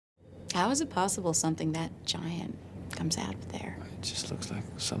How is it possible something that giant comes out of there? It just looks like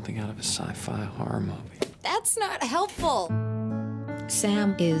something out of a sci-fi horror movie. That's not helpful.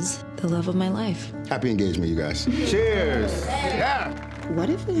 Sam is the love of my life. Happy engagement, you guys. Cheers! Yeah! What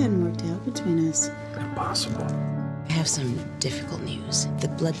if it hadn't worked out between us? Impossible. I have some difficult news. The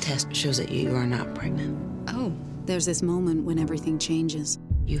blood test shows that you are not pregnant. Oh, there's this moment when everything changes.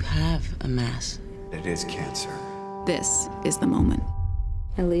 You have a mass. It is cancer. This is the moment.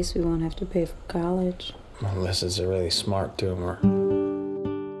 At least we won't have to pay for college. Unless it's a really smart tumor.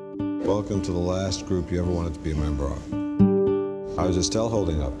 Welcome to the last group you ever wanted to be a member of. How's Estelle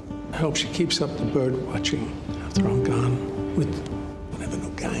holding up? I hope she keeps up the bird watching after I'm gone with whatever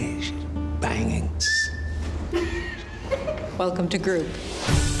new guy she's banging. Welcome to group.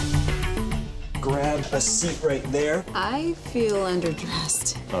 Grab a seat right there. I feel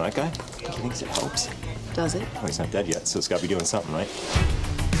underdressed. Oh, that guy? He thinks it helps. Does it? Well, he's not dead yet, so it's got to be doing something, right?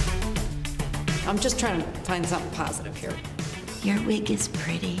 I'm just trying to find something positive here. Your wig is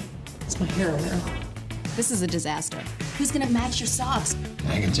pretty. It's my hair, Meryl. This is a disaster. Who's gonna match your socks?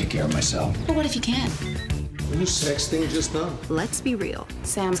 I can take care of myself. But what if you can't? Were you sexting just now? Let's be real.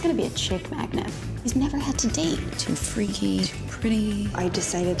 Sam's gonna be a chick magnet. He's never had to date. Too freaky, too pretty. I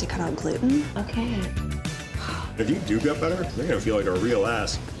decided to cut out gluten. Okay. If you do get better, you're going to feel like a real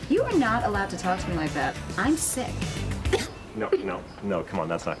ass. You are not allowed to talk to me like that. I'm sick. No, come on,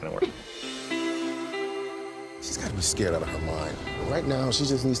 that's not going to work. She's got to be scared out of her mind. Right now, she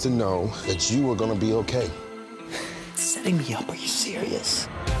just needs to know that you are going to be okay. Setting me up, are you serious?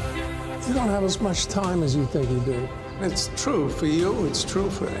 You don't have as much time as you think you do. It's true for you, it's true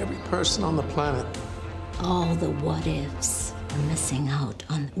for every person on the planet. All the what ifs are missing out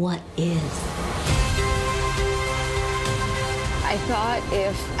on what is. I thought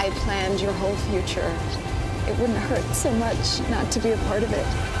if I planned your whole future, it wouldn't hurt so much not to be a part of it.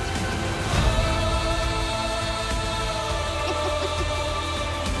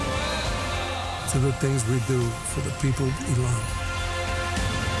 To the things we do for the people we love.